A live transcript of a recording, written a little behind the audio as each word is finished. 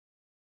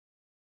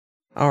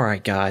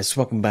Alright guys,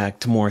 welcome back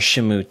to more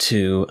Shenmue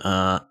 2.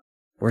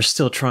 We're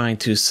still trying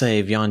to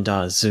save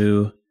Yuanda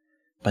Zhu,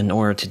 but in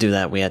order to do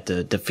that we had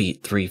to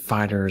defeat 3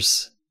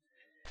 fighters.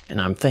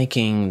 And I'm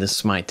thinking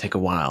this might take a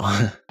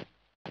while.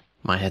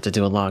 Might have to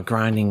do a lot of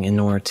grinding in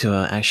order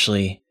to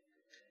actually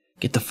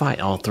get to fight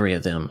all 3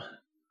 of them.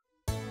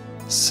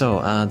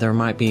 So there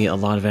might be a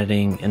lot of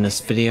editing in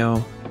this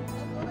video.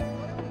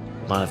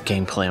 A lot of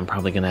gameplay I'm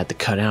probably gonna have to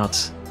cut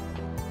out.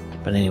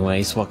 But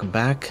anyways, welcome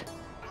back.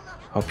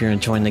 Hope you're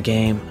enjoying the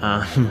game.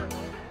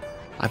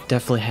 I've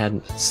definitely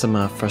had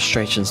some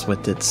frustrations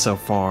with it so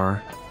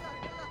far.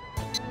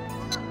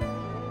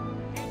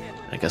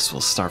 I guess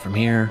we'll start from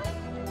here.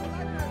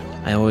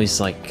 I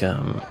always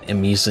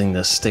am using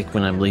the stick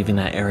when I'm leaving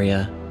that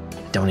area.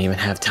 Don't even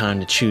have time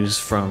to choose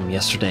from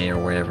yesterday or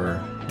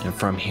wherever and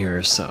from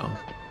here, so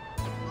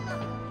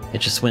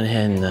it just went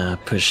ahead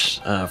and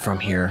pushed from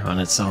here on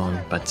its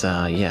own. But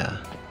yeah,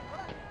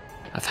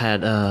 I've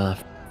had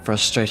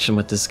frustration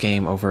with this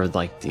game over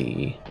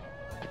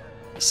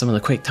some of the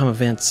quick time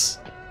events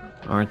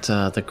aren't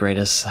the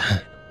greatest,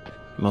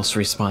 most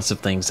responsive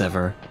things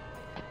ever,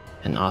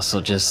 and also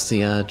just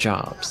the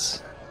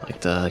jobs, like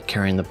the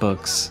carrying the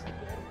books.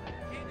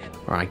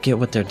 Or I get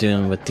what they're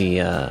doing with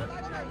the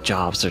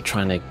jobs, they're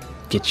trying to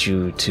get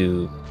you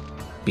to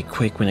be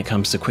quick when it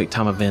comes to quick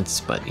time events,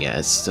 but yeah,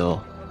 it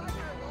still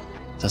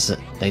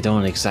they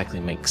don't exactly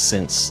make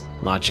sense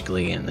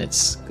logically, and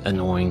it's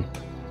annoying.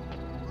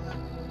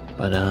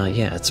 But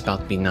yeah, it's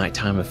about to be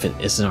nighttime if it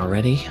isn't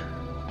already,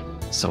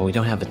 so we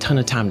don't have a ton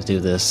of time to do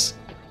this,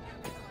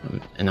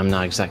 and I'm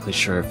not exactly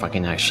sure if I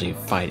can actually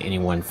fight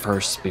anyone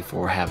first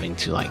before having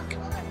to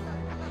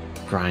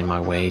grind my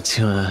way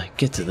to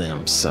get to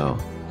them. So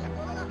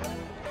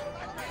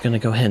I'm gonna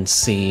go ahead and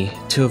see.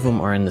 2 of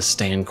them are in the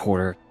stand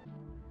quarter,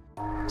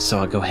 so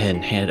I'll go ahead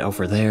and head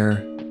over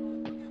there.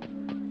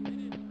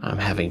 I'm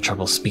having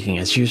trouble speaking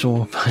as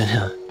usual,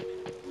 but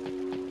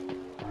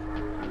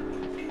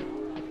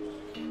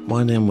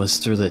one of them was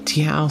through the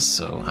tea house,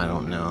 so I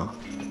don't know.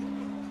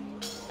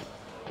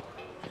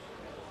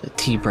 The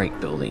tea break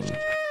building.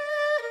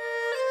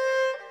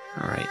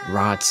 Alright,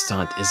 Rod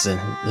Stunt is in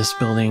this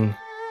building.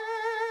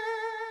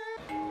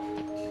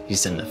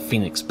 He's in the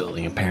Phoenix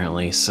building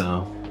apparently,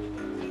 so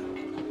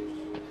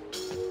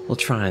we'll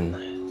try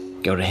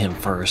and go to him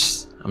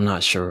first. I'm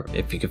not sure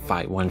if you could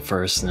fight one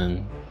first and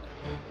then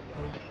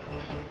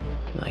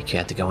you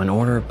have to go in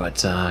order,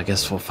 but I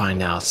guess we'll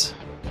find out.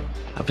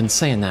 I've been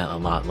saying that a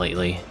lot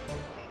lately.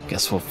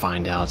 Guess we'll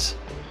find out.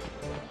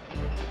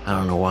 I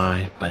don't know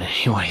why, but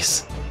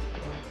anyways.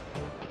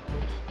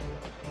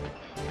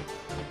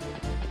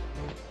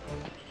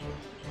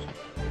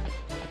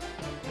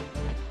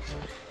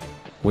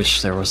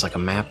 Wish there was a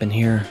map in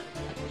here.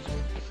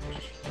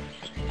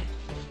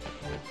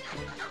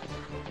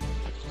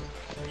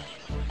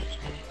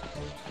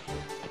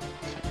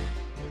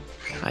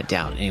 I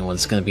doubt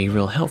anyone's gonna be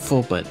real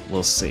helpful, but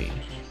we'll see.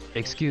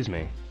 Excuse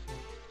me.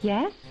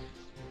 Yes?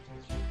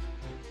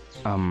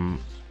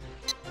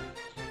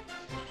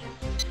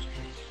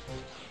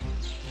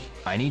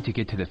 I need to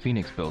get to the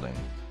Phoenix building.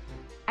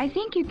 I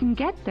think you can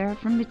get there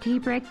from the tea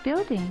break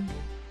building.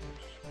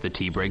 The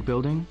tea break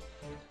building?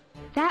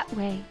 That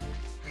way.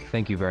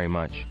 Thank you very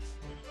much.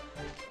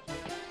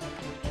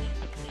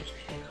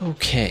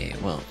 Okay,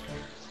 well.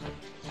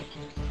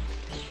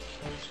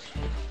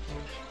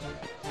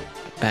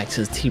 Back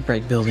to the tea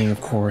break building,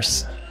 of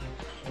course.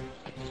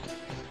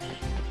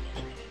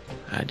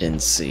 I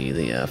didn't see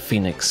the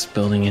Phoenix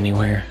building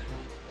anywhere.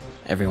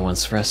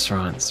 Everyone's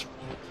restaurants.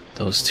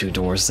 Those 2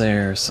 doors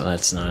there, so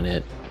that's not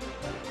it.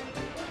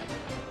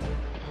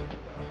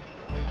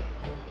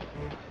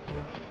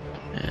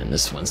 And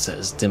this one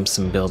says dim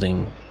sum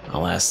building.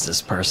 I'll ask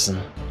this person.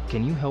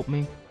 Can you help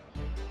me?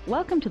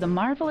 Welcome to the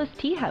marvelous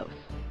tea house.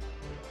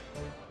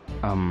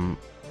 I'm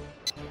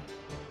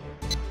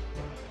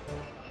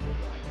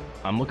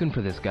looking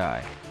for this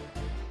guy.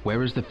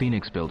 Where is the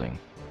Phoenix building?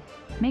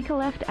 Make a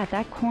left at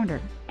that corner,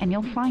 and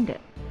you'll find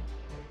it.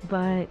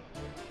 But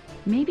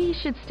maybe you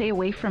should stay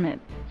away from it,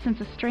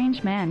 since a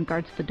strange man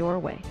guards the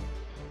doorway.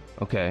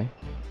 Okay,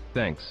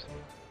 thanks.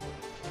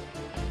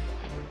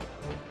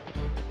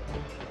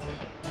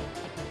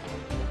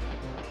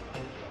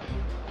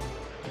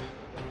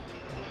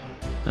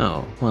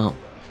 Oh, well.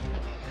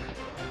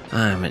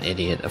 I'm an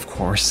idiot, of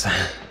course.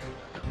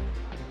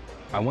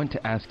 I want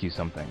to ask you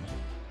something.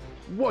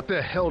 What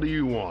the hell do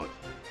you want?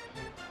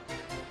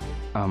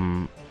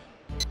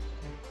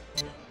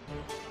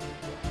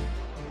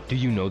 Do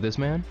you know this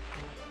man?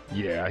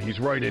 Yeah, he's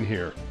right in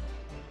here.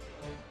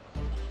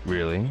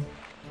 Really?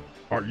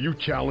 Are you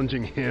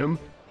challenging him?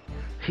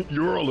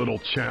 You're a little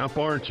champ,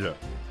 aren't you?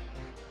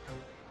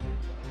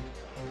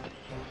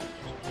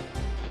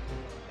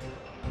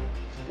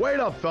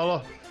 Wait up,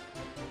 fella.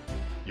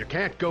 You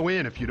can't go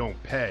in if you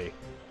don't pay.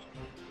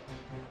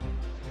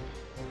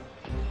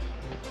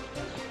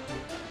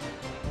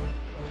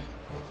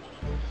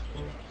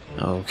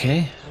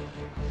 Okay.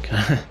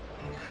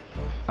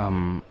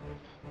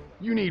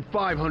 You need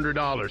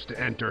 $500 to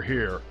enter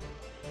here.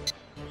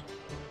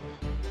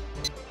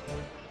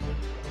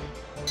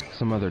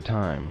 Some other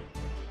time.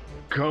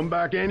 Come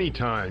back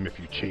anytime if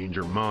you change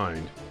your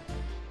mind.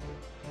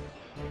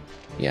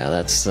 Yeah,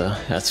 that's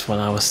what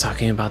I was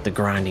talking about, the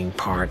grinding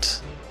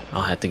part.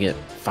 I'll have to get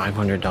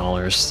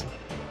 $500.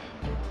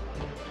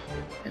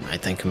 And I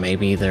think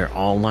maybe they're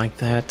all like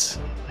that.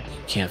 Like,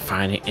 you can't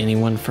find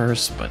anyone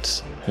first,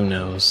 but who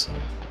knows.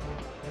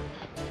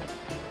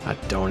 I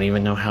don't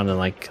even know how to,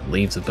 like,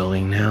 leave the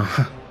building now.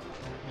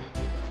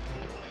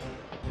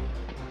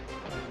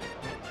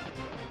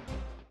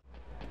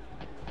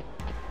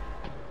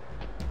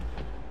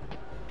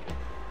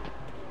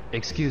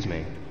 Excuse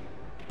me.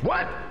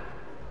 What?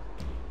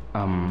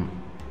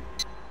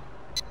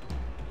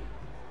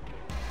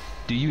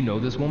 Do you know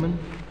this woman?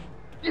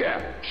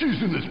 Yeah,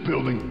 she's in this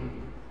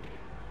building.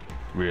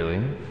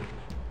 Really?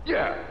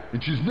 Yeah,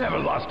 and she's never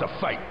lost a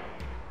fight.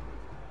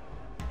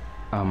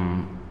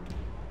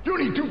 You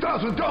need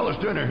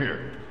 $2,000 dinner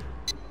here.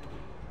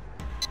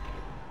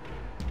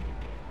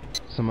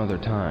 Some other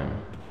time.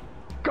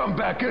 Come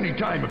back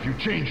anytime if you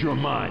change your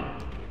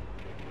mind.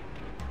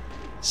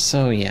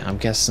 So yeah, I'm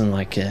guessing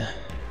like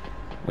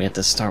we have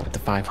to start with the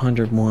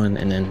 500 one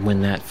and then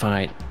win that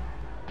fight.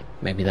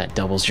 Maybe that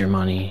doubles your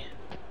money.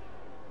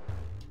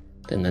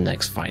 Then the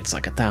next fight's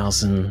like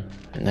 1,000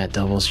 and that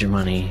doubles your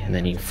money, and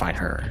then you fight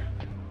her.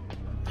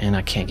 And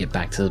I can't get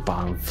back to the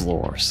bottom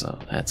floor, so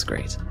that's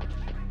great.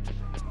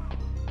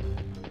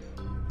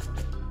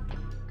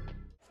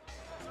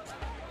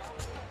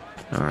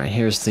 Alright,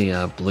 here's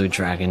the blue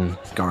dragon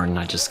garden.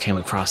 I just came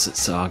across it,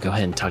 so I'll go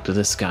ahead and talk to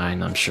this guy,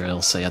 and I'm sure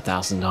he'll say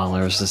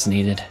 $1,000 is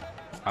needed.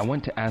 I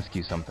want to ask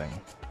you something.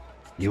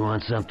 You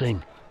want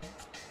something?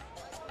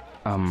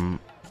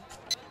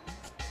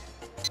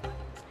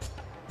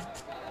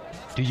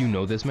 Do you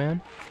know this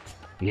man?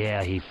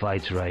 Yeah, he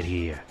fights right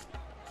here.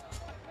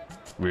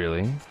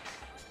 Really?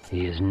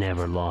 He has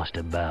never lost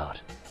a bout.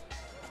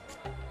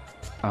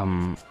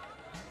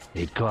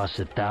 It costs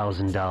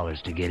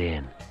 $1,000 to get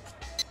in.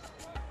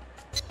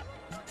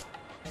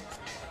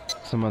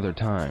 Some other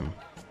time.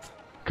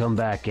 Come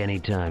back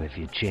anytime if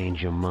you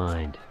change your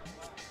mind.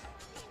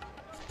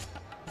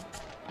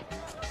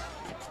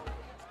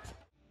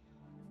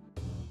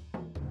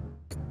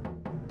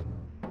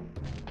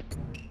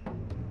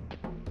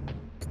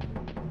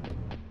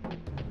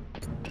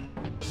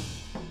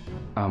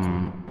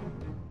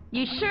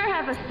 You sure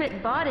have a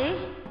fit body.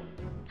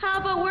 How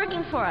about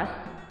working for us?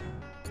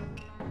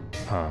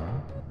 Huh?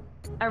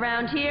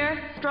 Around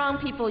here, strong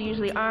people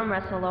usually arm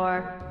wrestle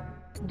or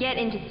get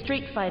into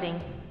street fighting.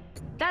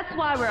 That's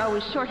why we're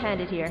always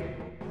short-handed here.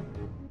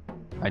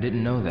 I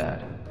didn't know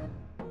that.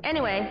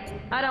 Anyway,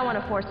 I don't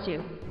want to force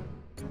you.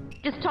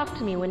 Just talk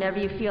to me whenever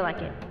you feel like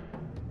it.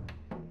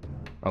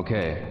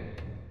 Okay.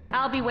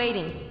 I'll be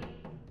waiting.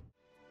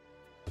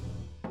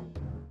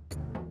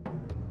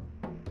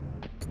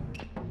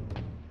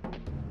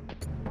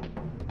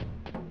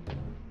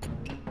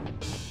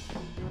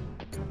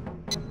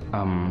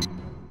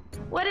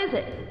 What is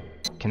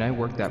it? Can I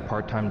work that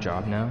part-time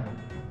job now?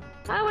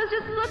 I was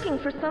just looking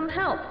for some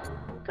help.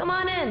 Come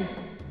on in.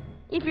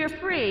 If you're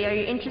free, are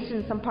you interested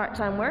in some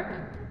part-time work?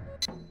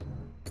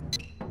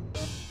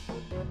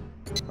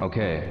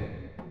 Okay.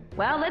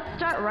 Well, let's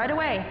start right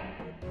away.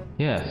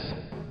 Yes.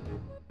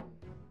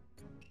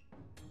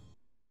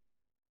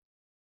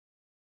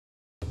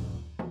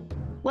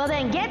 Well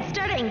then, get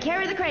started and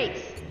carry the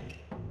crates.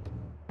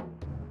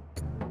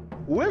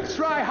 We'll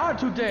try hard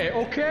today,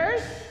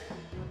 okay?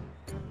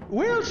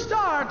 We'll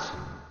start.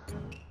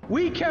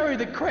 We carry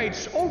the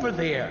crates over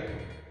there.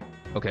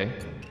 Okay.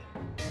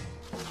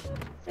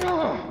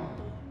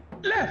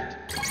 Left.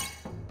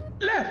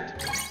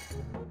 Left.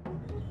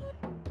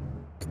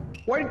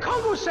 When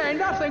Congo say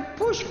nothing,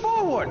 push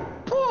forward.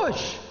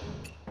 Push.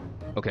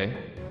 Okay.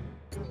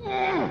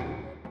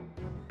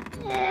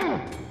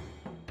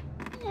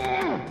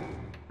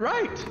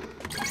 Right.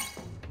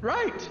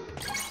 Right.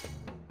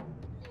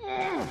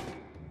 Left.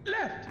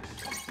 Left.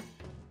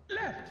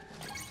 Left.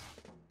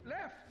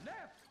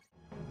 Left.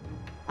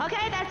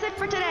 Okay, that's it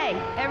for today.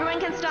 Everyone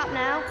can stop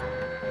now.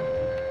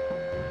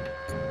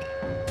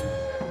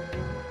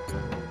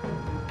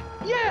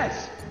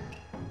 Yes.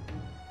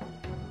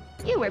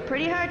 You worked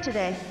pretty hard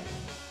today.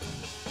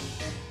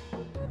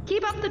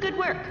 Keep up the good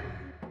work.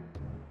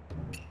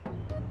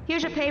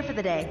 Here's your pay for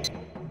the day.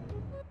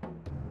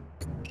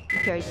 You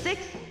carried 6,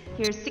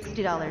 here's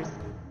 $60.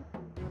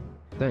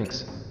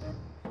 Thanks.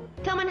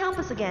 Come and help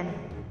us again.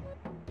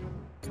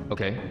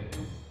 Okay.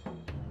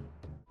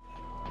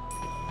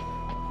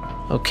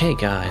 Okay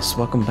guys,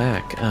 welcome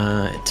back.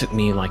 It took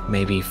me like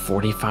maybe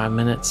 45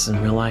 minutes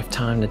in real life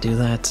time to do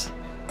that.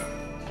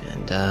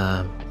 And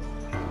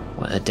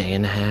what, a day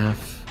and a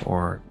half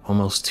or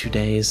almost 2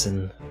 days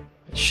in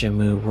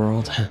Shenmue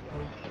world.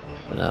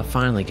 But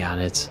finally got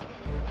it.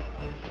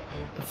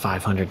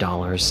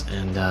 $500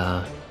 and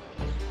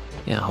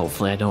yeah,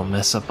 hopefully I don't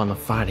mess up on the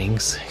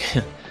fightings.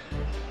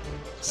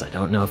 So I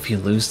don't know if you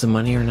lose the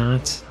money or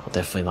not. I'll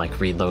definitely like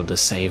reload the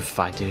save if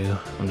I do.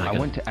 I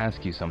want to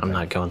ask you something. I'm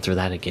not going through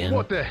that again.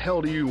 What the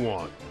hell do you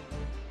want?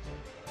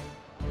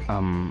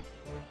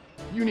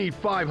 You need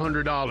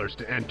 $500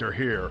 to enter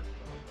here.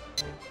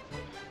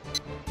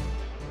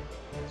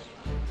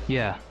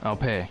 Yeah, I'll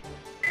pay.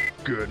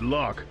 Good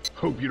luck.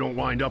 Hope you don't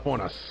wind up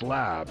on a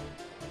slab.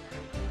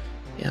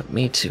 Yeah,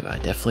 me too. I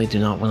definitely do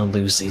not want to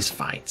lose these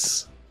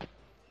fights.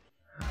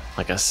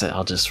 Like I said,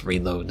 I'll just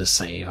reload the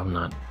save. I'm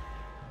not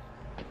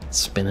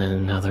spending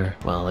another...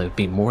 Well, it would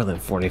be more than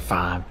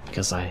 45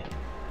 because I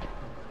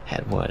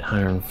had, what,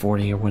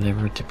 140 or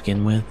whatever to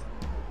begin with.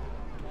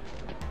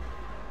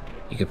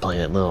 You could play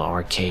that little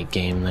arcade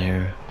game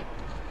there.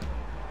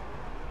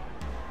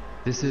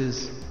 This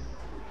is...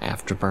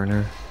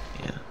 Afterburner.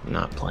 Yeah, I'm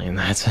not playing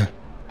that.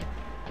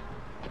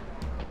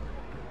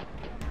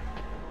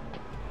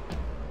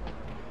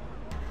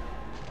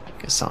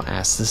 Guess I'll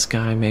ask this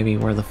guy maybe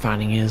where the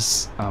fighting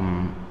is.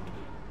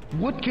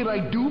 What can I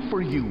do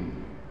for you?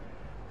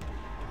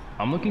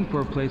 I'm looking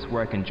for a place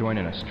where I can join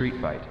in a street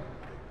fight.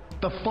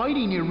 The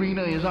fighting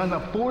arena is on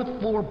the 4th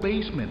floor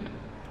basement.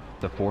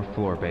 The 4th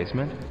floor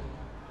basement?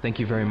 Thank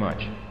you very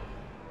much.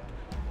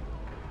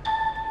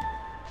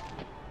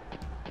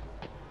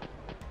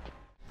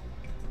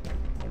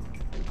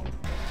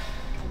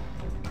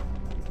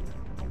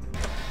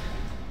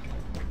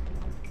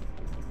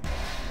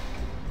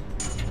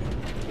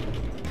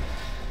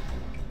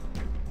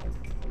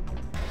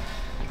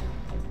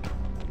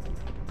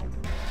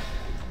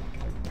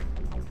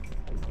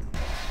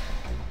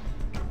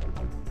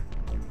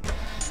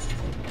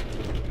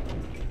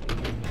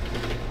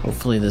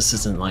 Hopefully this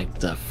isn't like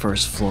the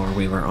first floor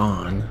we were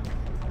on.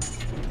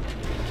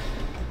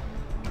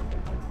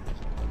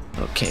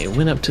 Okay,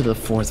 went up to the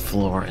 4th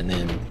floor and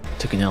then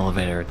took an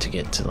elevator to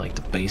get to like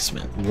the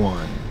basement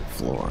 1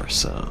 floor,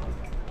 so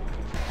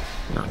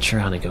not sure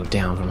how to go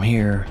down from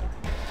here.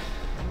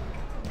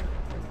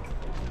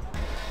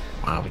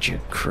 Why would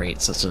you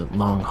create such a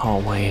long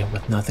hallway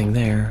with nothing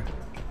there?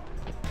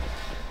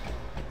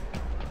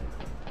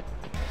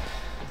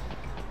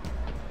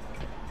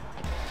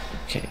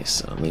 Okay,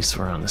 so at least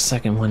we're on the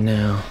 2nd one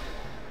now.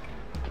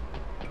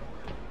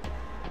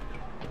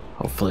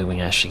 Hopefully we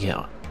can actually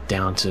get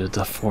down to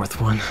the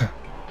 4th one.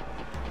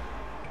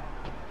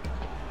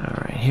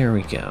 Alright, here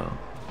we go.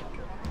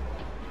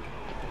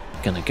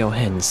 Gonna go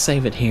ahead and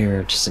save it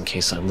here just in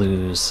case I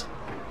lose.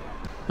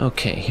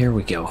 Okay, here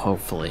we go,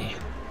 hopefully.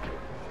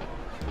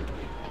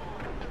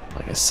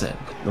 Like I said,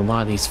 a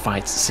lot of these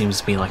fights, it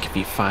seems to be like if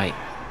you fight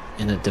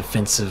in a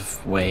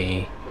defensive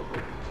way,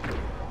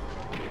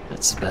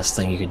 that's the best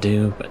thing you could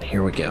do, but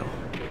here we go.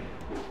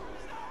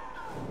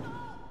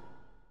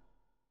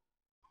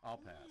 I'll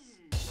pass.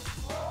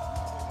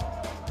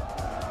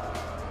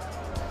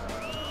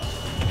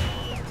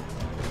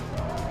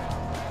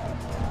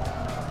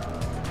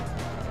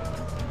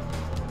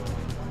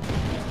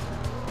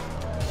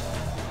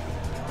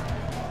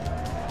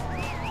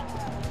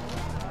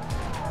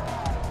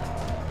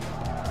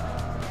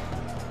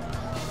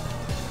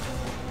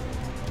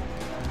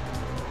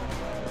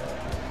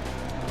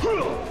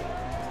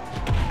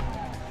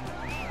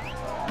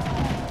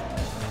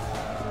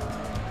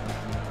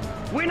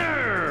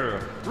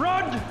 Winner!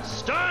 Rod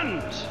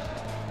Stunt!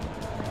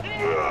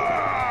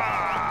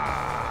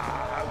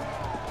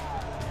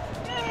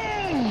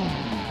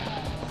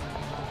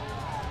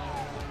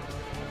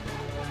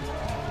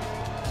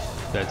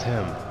 That's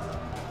him.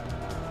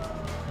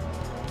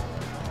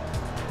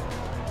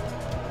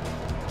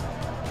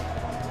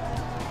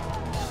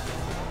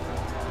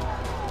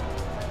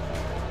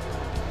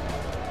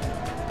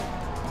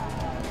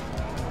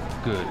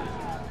 Good.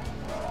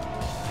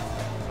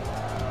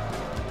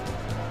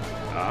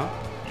 Huh?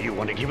 You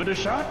want to give it a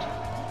shot?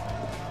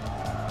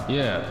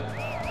 Yeah.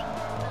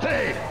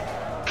 Hey!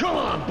 Come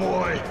on,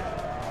 boy!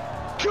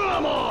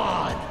 Come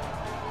on!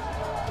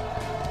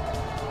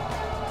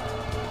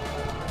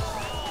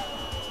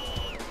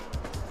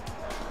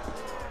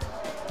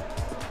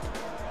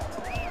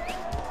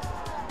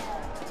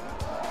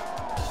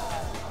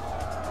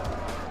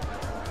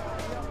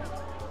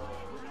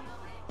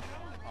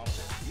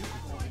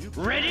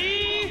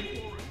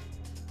 Ready?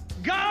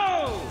 Go!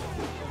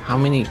 How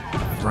many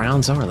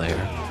rounds are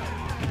there?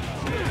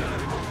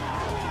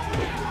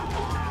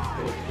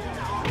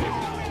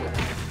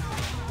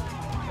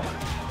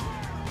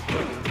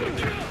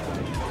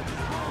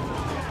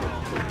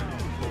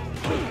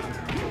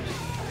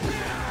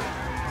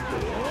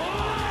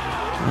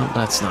 Oh,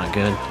 that's not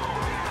good.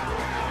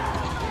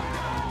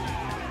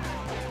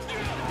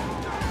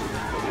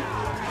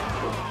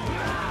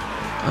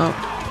 Oh,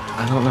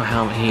 I don't know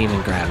how he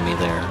even grabbed me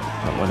there,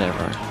 but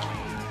whatever.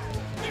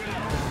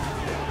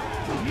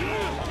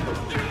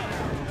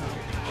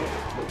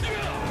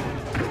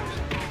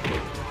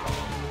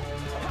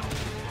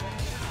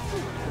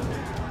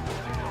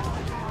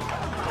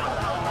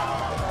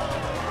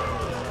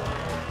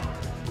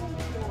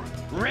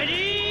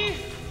 Ready?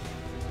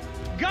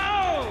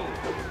 Go!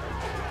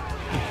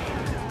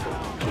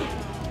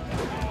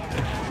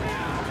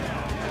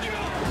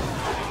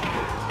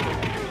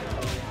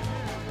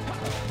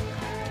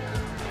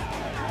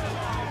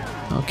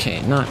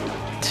 Okay, not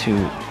too,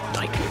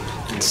 like,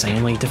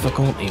 insanely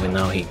difficult, even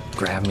though he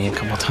grabbed me a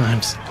couple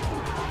times.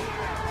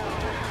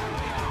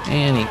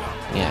 And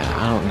yeah,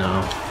 I don't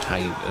know how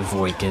you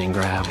avoid getting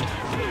grabbed.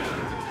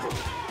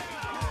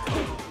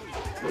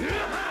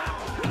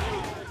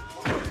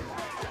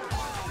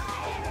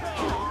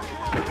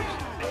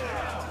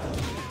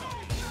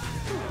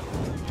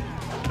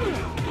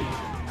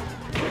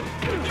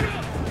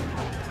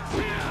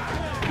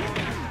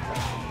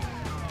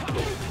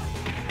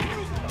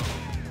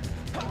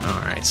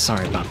 Alright,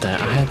 sorry about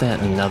that. I had that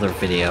in another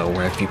video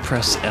where if you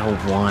press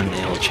L1,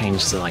 it'll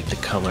change the, like, the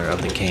color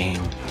of the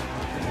game.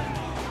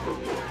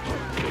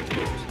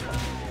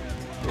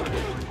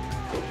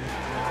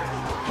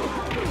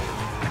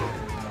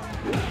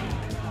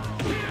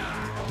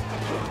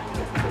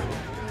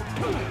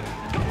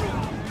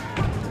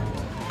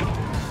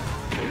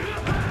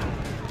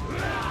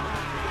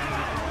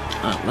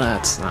 Oh,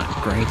 that's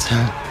not great.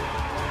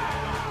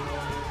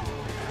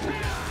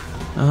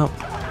 Oh.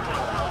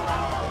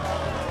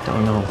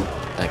 Don't know.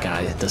 That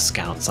guy, the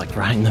scout's like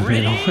right in the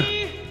middle.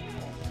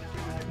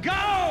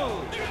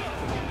 Go!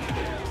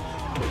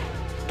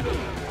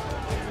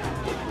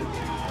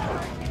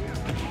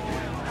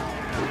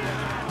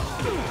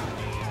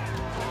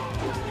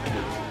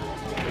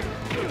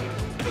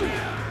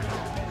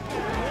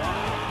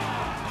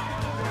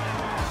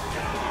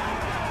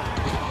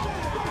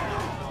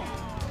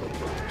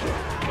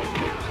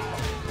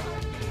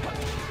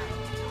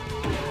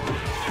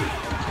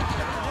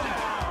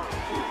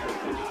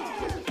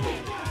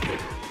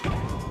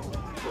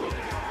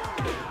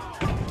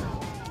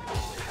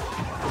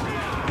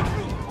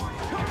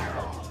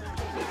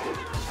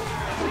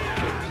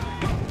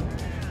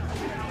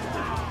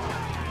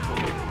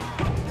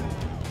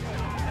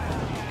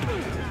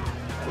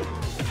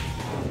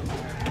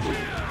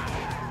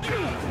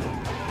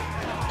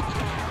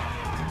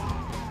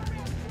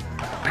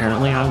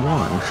 Apparently I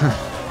won.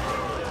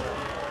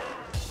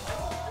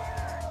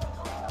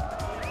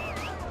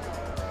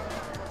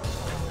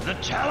 The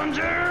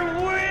challenger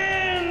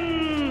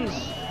wins!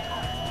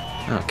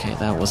 Okay,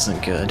 that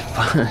wasn't good,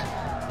 but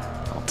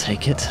I'll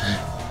take it.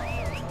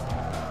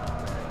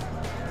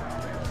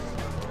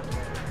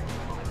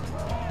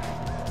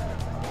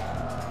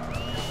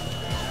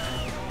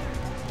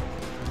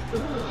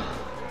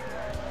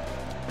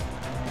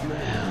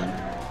 Man.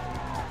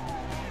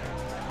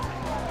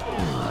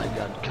 Oh, I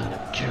got kind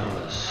of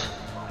careless.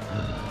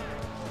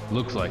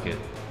 Looks like it.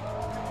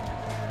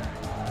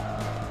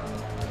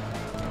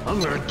 I'm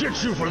gonna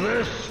get you for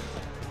this!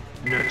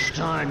 Next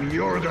time,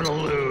 you're gonna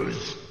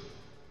lose!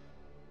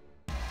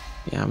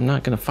 Yeah, I'm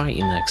not gonna fight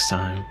you next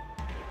time.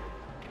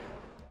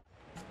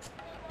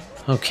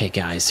 Okay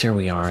guys, here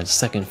we are, the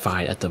second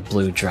fight at the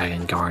Blue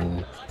Dragon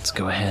Garden. Let's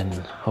go ahead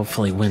and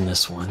hopefully win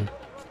this one.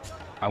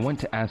 I want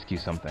to ask you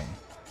something.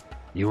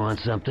 You want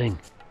something?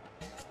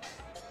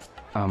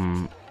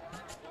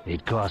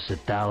 It costs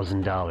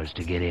 $1,000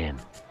 to get in.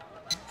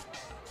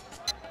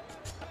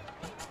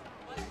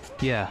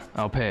 Yeah,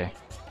 I'll pay.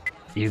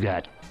 You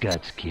got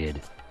guts,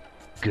 kid.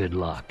 Good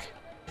luck.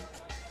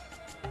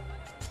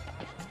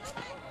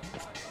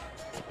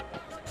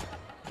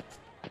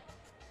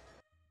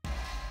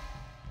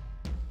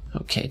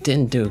 Okay,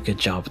 didn't do a good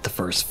job with the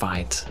first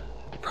fight.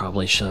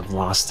 Probably should have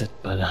lost it,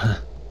 but I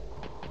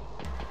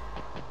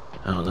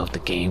don't know if the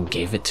game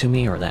gave it to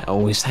me or that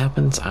always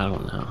happens, I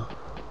don't know.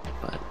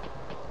 But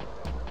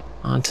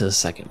on to the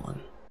second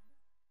one.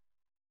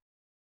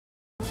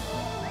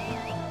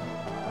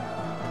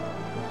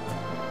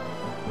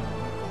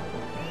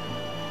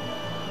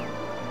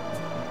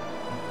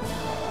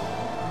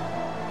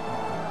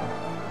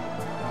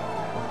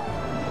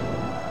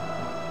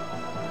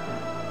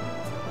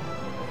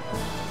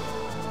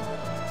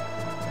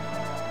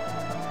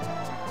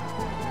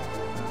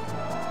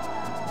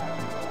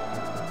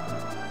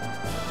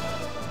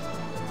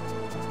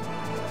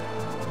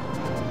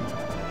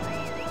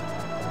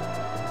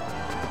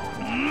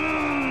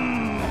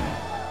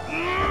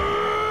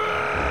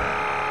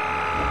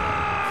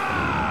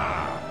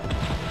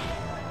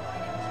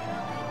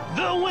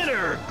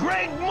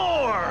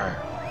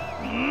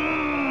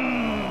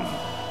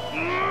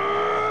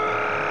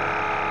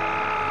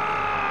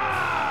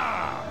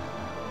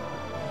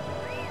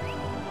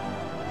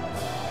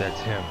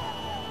 That's him.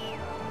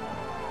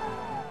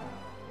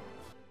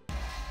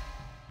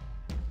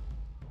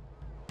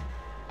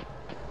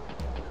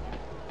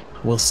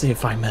 We'll see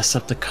if I mess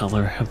up the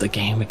color of the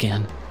game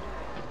again.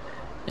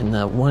 In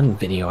the one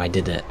video I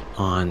did it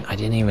on, I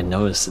didn't even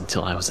notice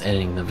until I was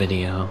editing the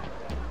video.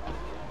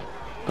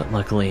 But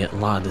luckily a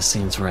lot of the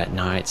scenes were at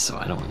night, so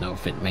I don't know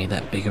if it made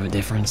that big of a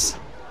difference.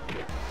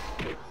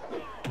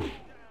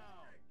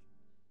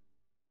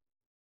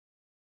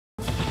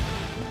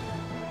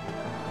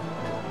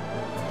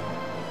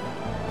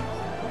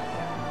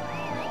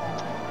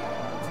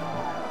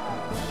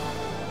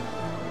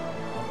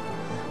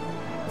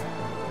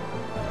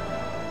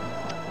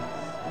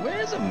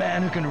 Where's a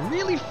man who can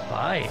really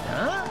fight,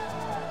 huh?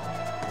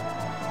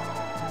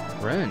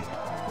 Ren,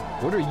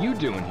 what are you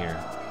doing here?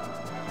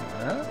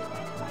 Huh?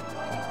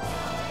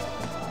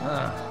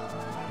 Ah,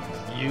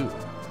 you.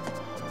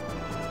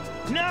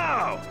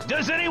 Now,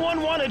 does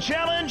anyone want a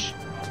challenge?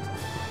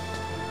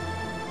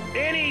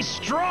 Any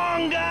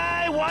strong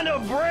guy want to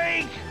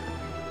break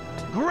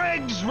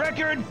Greg's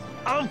record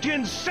of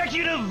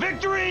consecutive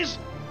victories?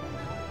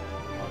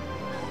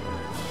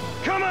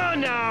 Come on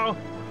now!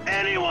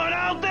 Anyone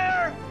out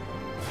there?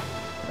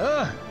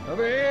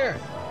 Over here.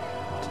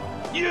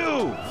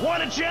 You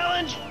want a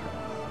challenge?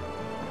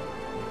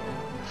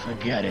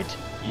 Forget it.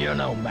 You're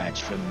no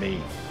match for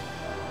me.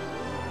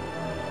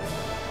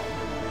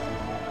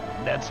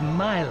 That's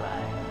my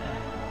line.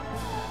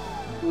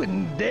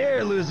 Wouldn't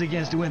dare lose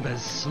against a wimp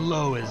as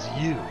slow as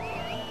you.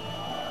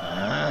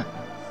 Huh?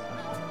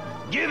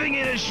 Giving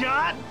it a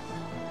shot?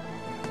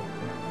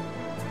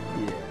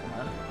 Yeah.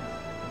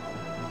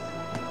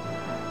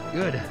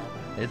 Good.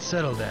 It's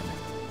settled then.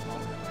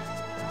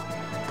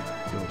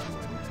 Go for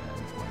it,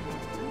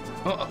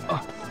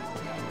 man.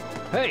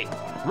 Hey,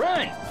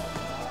 run!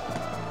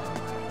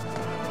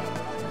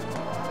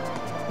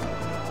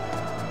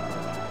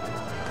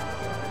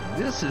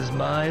 This is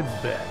my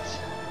bet.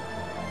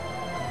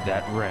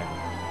 That ring.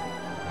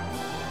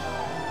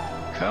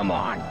 Come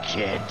on,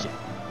 kid.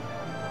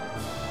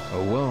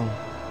 Oh well.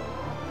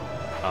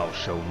 I'll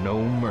show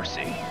no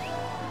mercy.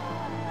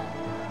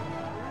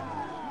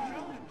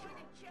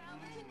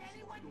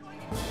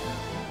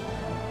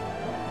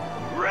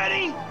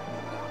 Ready?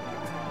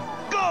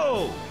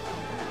 Go!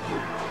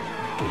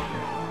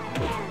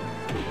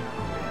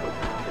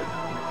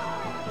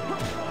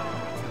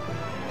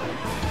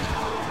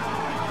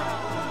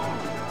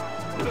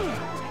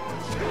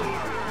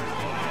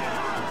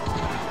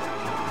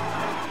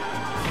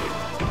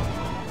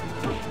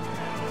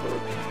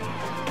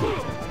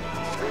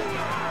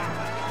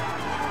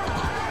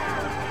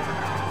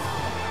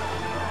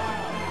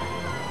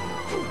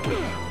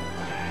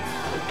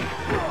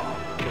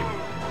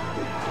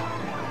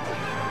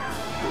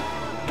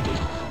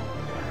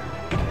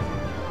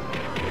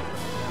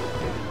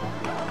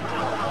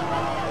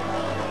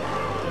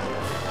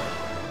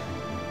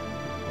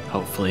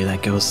 Hopefully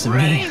that goes to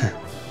Ready? me.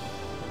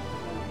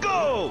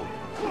 Go!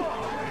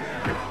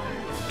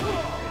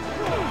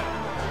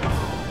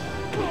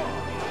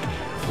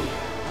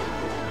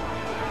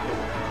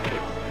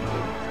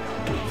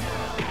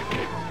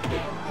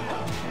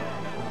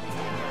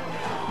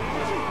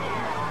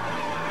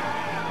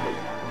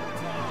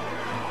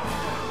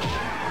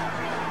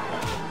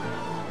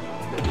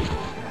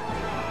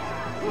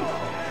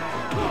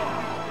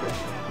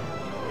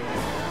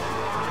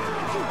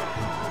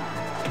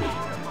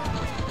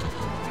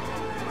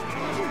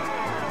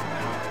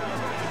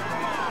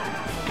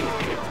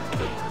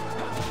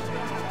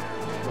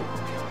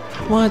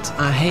 What?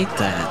 I hate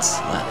that.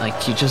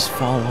 Like, you just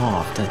fall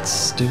off. That's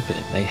stupid.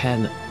 They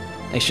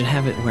should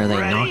have it where they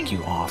Ready? knock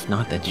you off,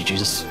 not that you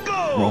just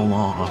Go! roll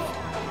off.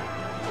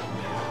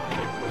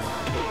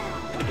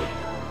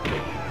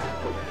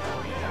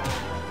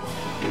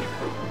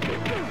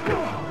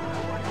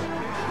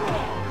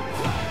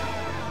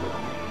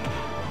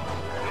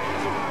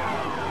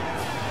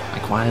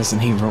 Like, why doesn't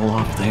he roll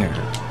off there?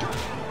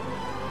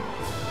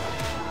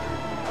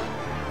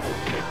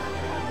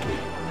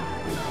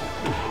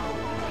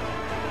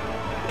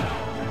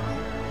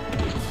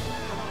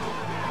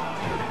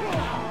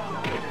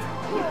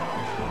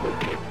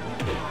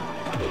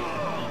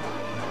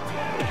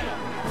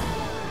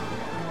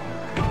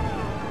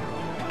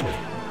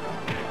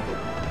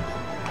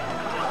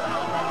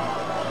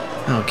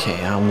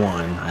 Okay, I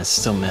won. I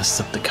still messed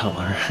up the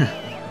color.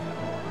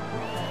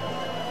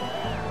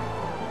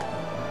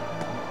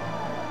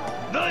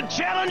 The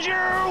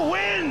challenger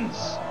wins!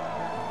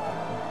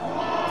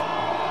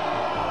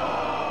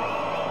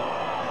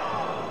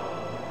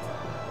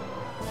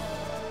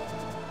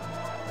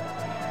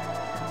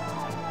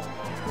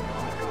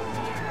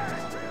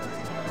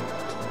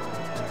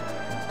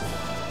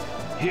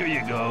 Here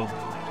you go.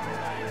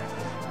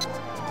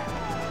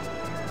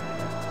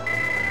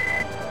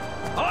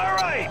 All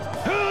right,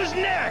 who's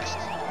next?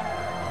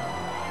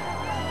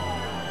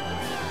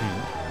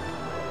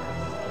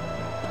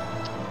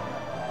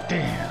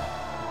 Damn.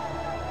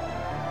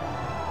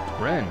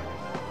 Ren.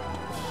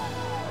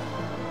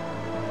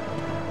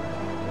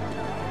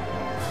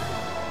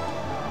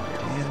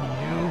 Damn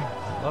you.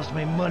 Lost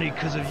my money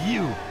because of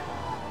you.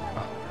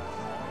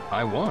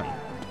 I won.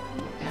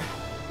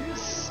 You're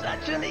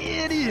such an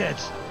idiot.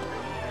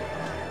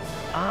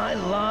 I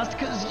lost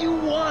because you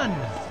won.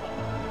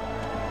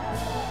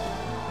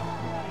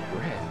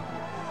 Ren.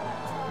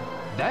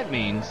 That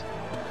means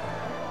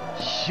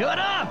Shut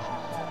up!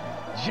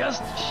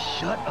 Just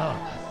shut up.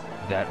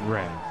 that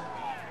Ren.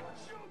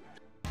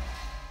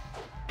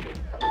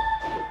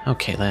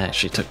 Okay, that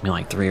actually took me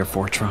like 3 or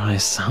 4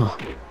 tries, so...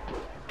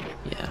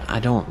 Yeah, I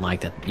don't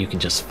like that you can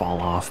just fall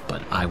off,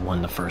 but I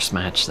won the first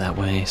match that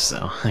way,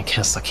 so I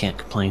guess I can't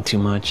complain too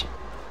much.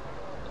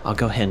 I'll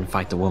go ahead and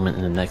fight the woman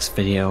in the next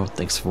video.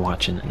 Thanks for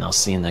watching, and I'll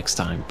see you next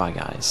time. Bye,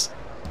 guys.